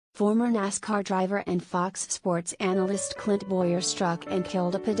Former NASCAR driver and Fox Sports analyst Clint Bowyer struck and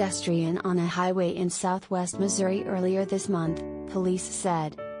killed a pedestrian on a highway in southwest Missouri earlier this month, police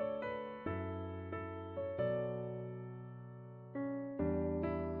said.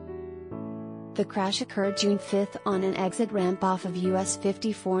 The crash occurred June 5 on an exit ramp off of US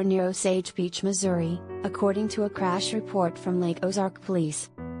 54 near Osage Beach, Missouri, according to a crash report from Lake Ozark Police.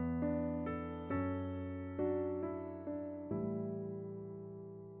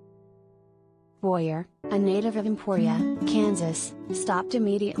 Bowyer, a native of Emporia, Kansas, stopped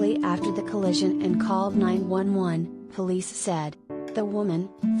immediately after the collision and called 911, police said. The woman,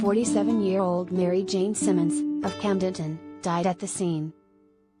 47-year-old Mary Jane Simmons, of Camdenton, died at the scene.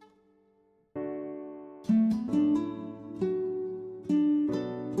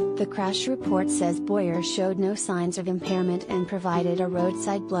 The crash report says Bowyer showed no signs of impairment and provided a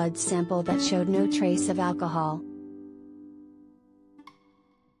roadside blood sample that showed no trace of alcohol.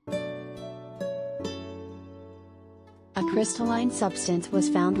 A crystalline substance was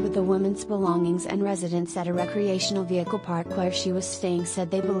found with the woman's belongings, and residents at a recreational vehicle park where she was staying said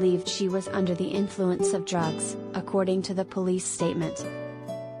they believed she was under the influence of drugs, according to the police statement.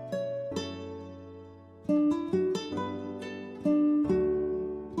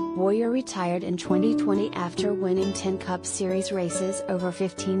 Bowyer retired in 2020 after winning 10 Cup Series races over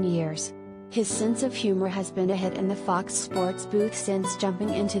 15 years. His sense of humor has been a hit in the Fox Sports booth since jumping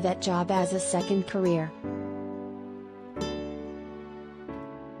into that job as a second career.